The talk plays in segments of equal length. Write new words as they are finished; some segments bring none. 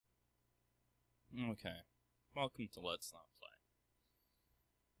Okay. Welcome to Let's Not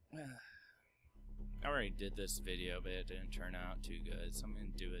Play. I already did this video, but it didn't turn out too good, so I'm gonna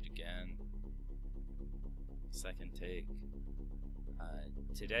do it again. Second take.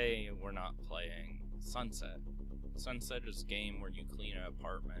 Today, we're not playing Sunset. Sunset is a game where you clean an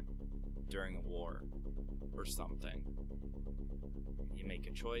apartment during a war, or something. You make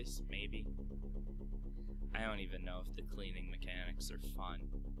a choice, maybe. I don't even know if the cleaning mechanics are fun.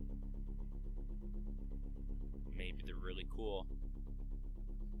 Maybe they're really cool.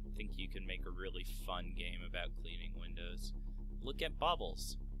 I think you can make a really fun game about cleaning windows. Look at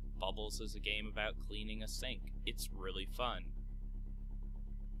Bubbles. Bubbles is a game about cleaning a sink. It's really fun.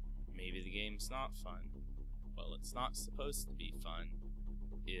 Maybe the game's not fun. Well, it's not supposed to be fun,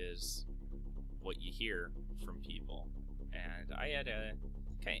 is what you hear from people. And I had a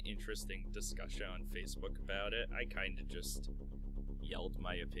kind of interesting discussion on Facebook about it. I kind of just yelled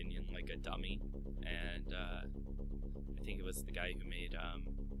my opinion like a dummy. And I think it was the guy who made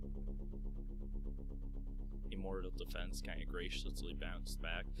Immortal Defense kind of graciously bounced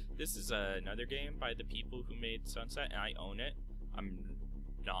back. This is another game by the people who made Sunset, and I own it. I'm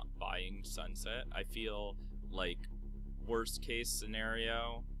not buying Sunset. I feel like worst case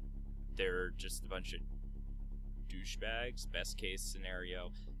scenario, they're just a bunch of douchebags. Best case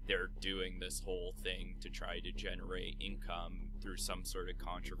scenario, they're doing this whole thing to try to generate income through some sort of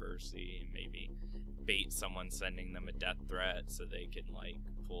controversy and maybe bait someone sending them a death threat so they can like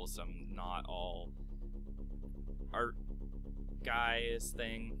pull some not all art guys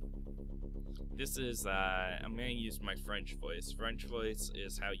thing. This is I'm gonna use my French voice. French voice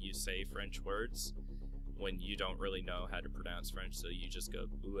is how you say French words when you don't really know how to pronounce French, so you just go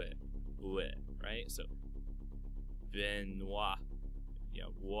oué, oué, right? So Benoit, you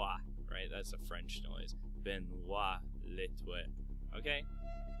know, moi, right? That's a French noise. Benoit l'étoile. Okay?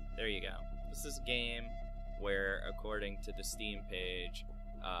 There you go. This is a game where, according to the Steam page,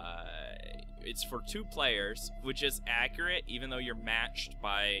 it's for 2 players, which is accurate, even though you're matched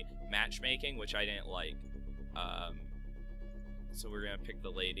by matchmaking, which I didn't like. So we're gonna pick the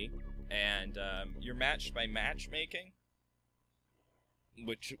lady. And you're matched by matchmaking,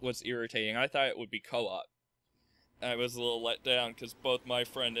 which was irritating. I thought it would be co-op. I was a little let down because both my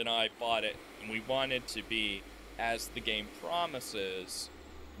friend and I bought it, and we wanted to be, as the game promises,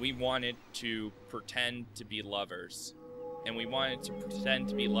 we wanted to pretend to be lovers. And we wanted to pretend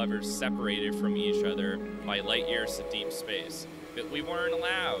to be lovers separated from each other by light years of deep space. But we weren't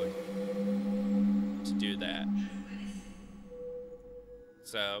allowed to do that.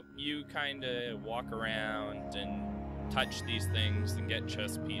 So you kind of walk around and touch these things and get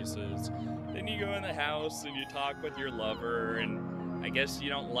chess pieces. Then you go in the house and you talk with your lover, and I guess you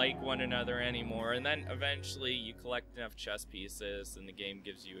don't like one another anymore. And then eventually you collect enough chess pieces and the game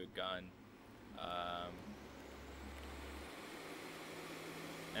gives you a gun.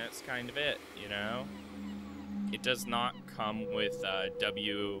 And that's kind of it, you know? It does not come with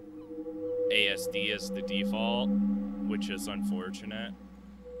WASD as the default, which is unfortunate.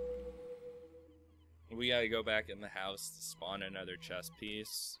 We gotta go back in the house to spawn another chess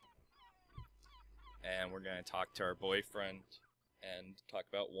piece. And we're gonna talk to our boyfriend and talk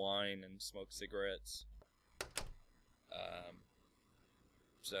about wine and smoke cigarettes.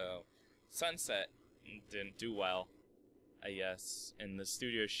 So, Sunset didn't do well, I guess, and the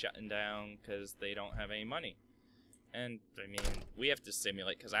studio's shutting down because they don't have any money. And, I mean, we have to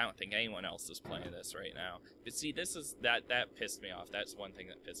simulate, because I don't think anyone else is playing this right now. But see, this is, that pissed me off. That's one thing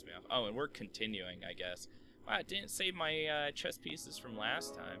that pissed me off. Oh, and we're continuing, I guess. Wow, it didn't save my chess pieces from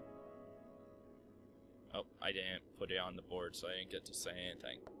last time. Oh, I didn't put it on the board, so I didn't get to say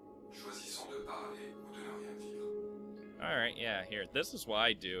anything. Alright, yeah, here. This is what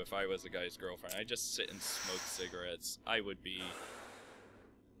I'd do if I was a guy's girlfriend. I'd just sit and smoke cigarettes. I would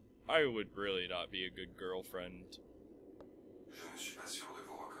really not be a good girlfriend.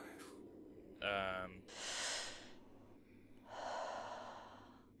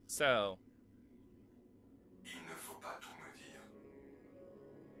 So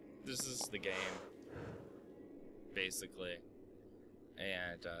this is the game, basically.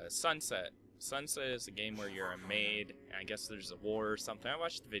 And Sunset. Sunset is a game where you're a maid, and I guess there's a war or something. I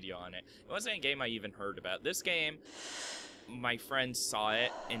watched the video on it. It wasn't a game I even heard about. This game, my friend saw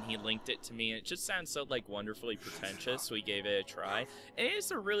it, and he linked it to me, and it just sounds so, like, wonderfully pretentious, so we gave it a try. And it is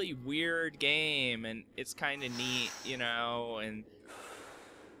a really weird game, and it's kind of neat, you know, and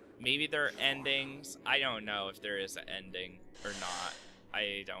maybe there are endings. I don't know if there is an ending or not.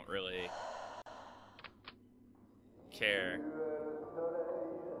 I don't really care.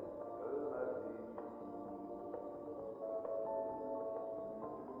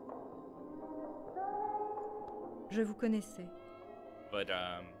 Je vous connaissais. But,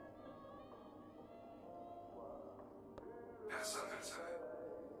 Personne ne le savait.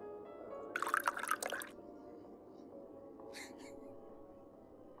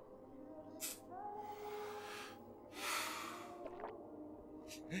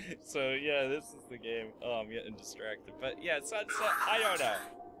 so yeah, this is the game. Oh, I'm getting distracted. But yeah, Sunset, I don't know.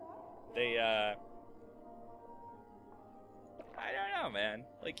 They, I don't know, man.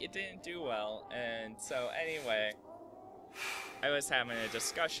 Like, it didn't do well, and so anyway, I was having a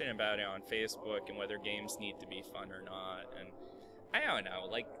discussion about it on Facebook and whether games need to be fun or not, and I don't know,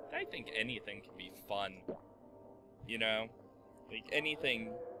 like, I think anything can be fun, you know? Like,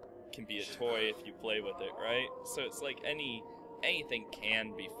 anything can be a toy if you play with it, right? So it's like anything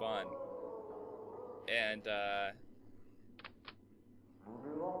can be fun. And,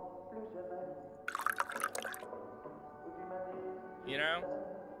 you know?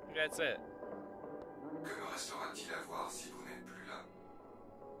 That's it. Que me restera-t-il à voir si vous n'êtes plus là?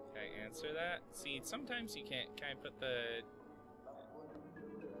 Can I answer that? See, sometimes you can't. Can I put the...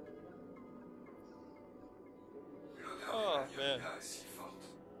 Oh, man. Est si forte.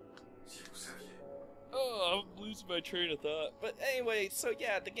 Si vous saviez. Oh, I'm losing my train of thought. But anyway, so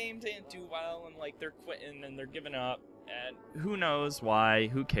yeah, the game didn't do well, and like they're quitting and they're giving up, and who knows why,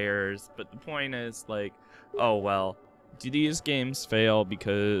 who cares, but the point is like, oh well, do these games fail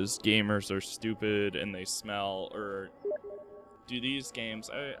because gamers are stupid and they smell, or do these games,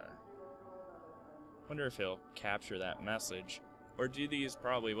 I wonder if it'll capture that message, or do these,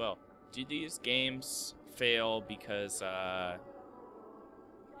 probably will, do these games fail because,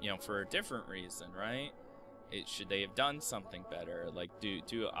 you know, for a different reason, right? Should they have done something better? Like,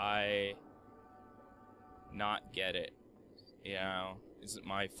 do I not get it? You know, is it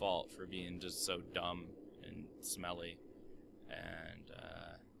my fault for being just so dumb and smelly? And,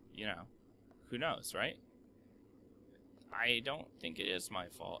 you know, who knows, right? I don't think it is my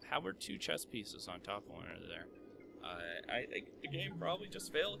fault. How were two chess pieces on top of one another there? I think the game probably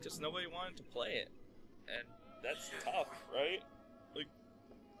just failed because nobody wanted to play it. And that's tough, right? Like,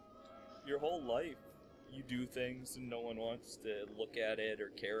 your whole life, you do things and no one wants to look at it or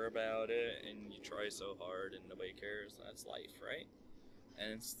care about it, and you try so hard and nobody cares. That's life, right?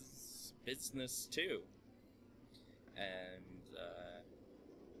 And it's business too. And,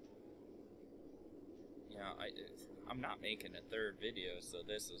 you know, I'm not making a third video, so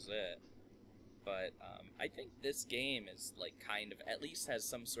this is it. But, I think this game is, like, kind of, at least has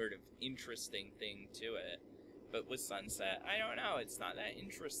some sort of interesting thing to it. But with Sunset, I don't know, it's not that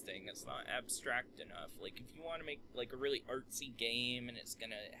interesting, it's not abstract enough. Like, if you want to make, like, a really artsy game, and it's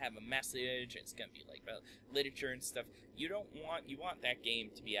gonna have a message, it's gonna be, like, about literature and stuff, you want that game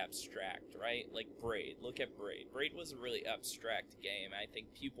to be abstract, right? Like Braid, look at Braid. Braid was a really abstract game, I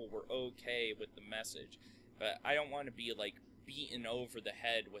think people were okay with the message. But I don't want to be, like, beaten over the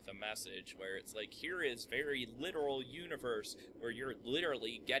head with a message where it's like, here is very literal universe where you're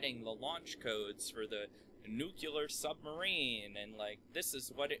literally getting the launch codes for the nuclear submarine, and like, this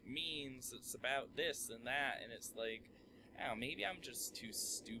is what it means, it's about this and that, and it's like, oh, maybe I'm just too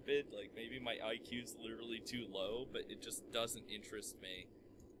stupid, like maybe my IQ's literally too low, but it just doesn't interest me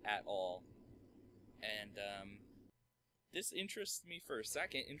at all. And this interested me for a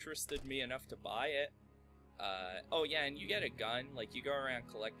second, interested me enough to buy it. Oh yeah, and you get a gun, like you go around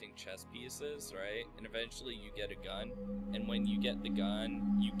collecting chess pieces, right? And eventually you get a gun, and when you get the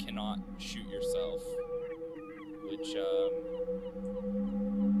gun, you cannot shoot yourself. Which,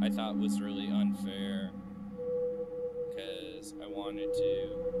 I thought was really unfair, because I wanted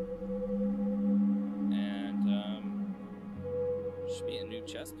to. And, should be a new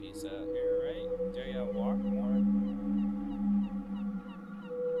chess piece out here, right? Do I gotta walk more?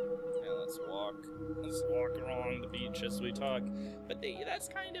 Let's walk along the beach as we talk. But that's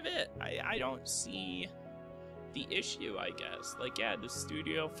kind of it. I don't see the issue, I guess. Like, yeah, the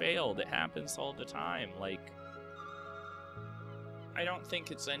studio failed. It happens all the time. Like, I don't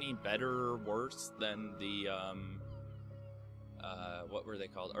think it's any better or worse than the, what were they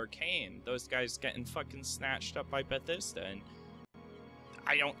called? Arcane. Those guys getting fucking snatched up by Bethesda, and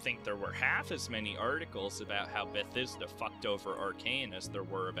I don't think there were half as many articles about how Bethesda fucked over Arcane as there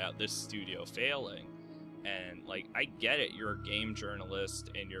were about this studio failing. And, like, I get it, you're a game journalist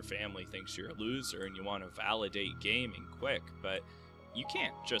and your family thinks you're a loser and you want to validate gaming quick, but you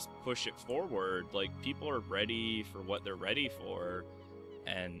can't just push it forward. Like, people are ready for what they're ready for,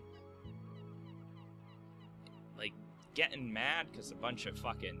 and, like, getting mad because a bunch of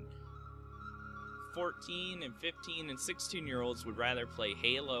fucking 14 and 15 and 16-year-olds would rather play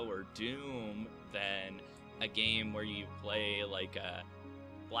Halo or Doom than a game where you play, like, a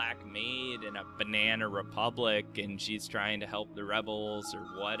black maid in a banana republic and she's trying to help the rebels or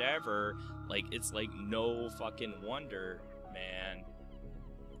whatever. Like, it's like no fucking wonder, man.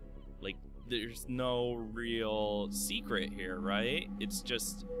 Like, there's no real secret here, right? It's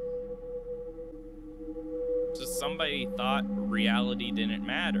just somebody thought reality didn't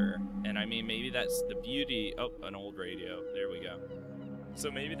matter. And I mean, maybe that's the beauty. Oh, an old radio. There we go.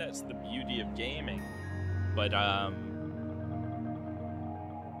 So maybe that's the beauty of gaming. But, I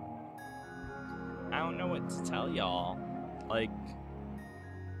don't know what to tell y'all. Like,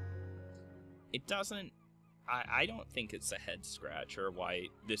 it doesn't... I don't think it's a head scratcher why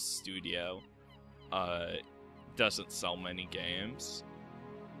this studio, doesn't sell many games.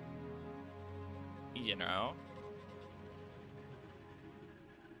 You know?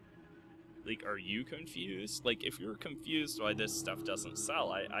 Like, are you confused? Like, if you're confused why this stuff doesn't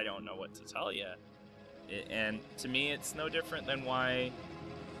sell, I don't know what to tell you. And to me, it's no different than why,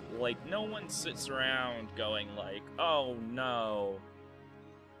 like, no one sits around going like, oh no,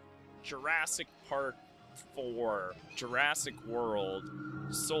 Jurassic Park 4, Jurassic World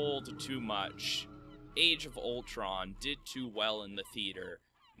sold too much, Age of Ultron did too well in the theater,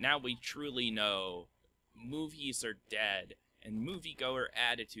 now we truly know movies are dead, and moviegoer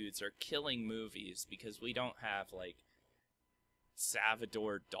attitudes are killing movies because we don't have, like,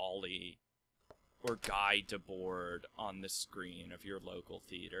 Salvador Dali or Guy Debord on the screen of your local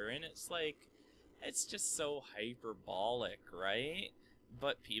theater. And it's like, it's just so hyperbolic, right?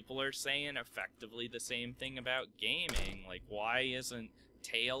 But people are saying effectively the same thing about gaming. Like, why isn't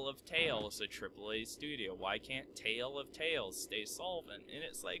Tale of Tales a AAA studio? Why can't Tale of Tales stay solvent? And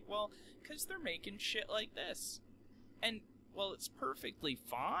it's like, well, because they're making shit like this. And, well, it's perfectly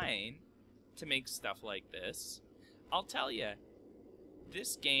fine to make stuff like this. I'll tell you,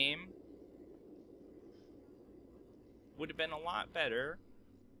 this game would have been a lot better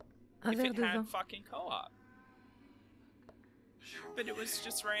if it had fucking co-op. But it was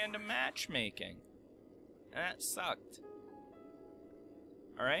just random matchmaking. And that sucked.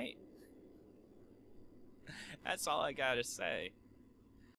 Alright? That's all I gotta say.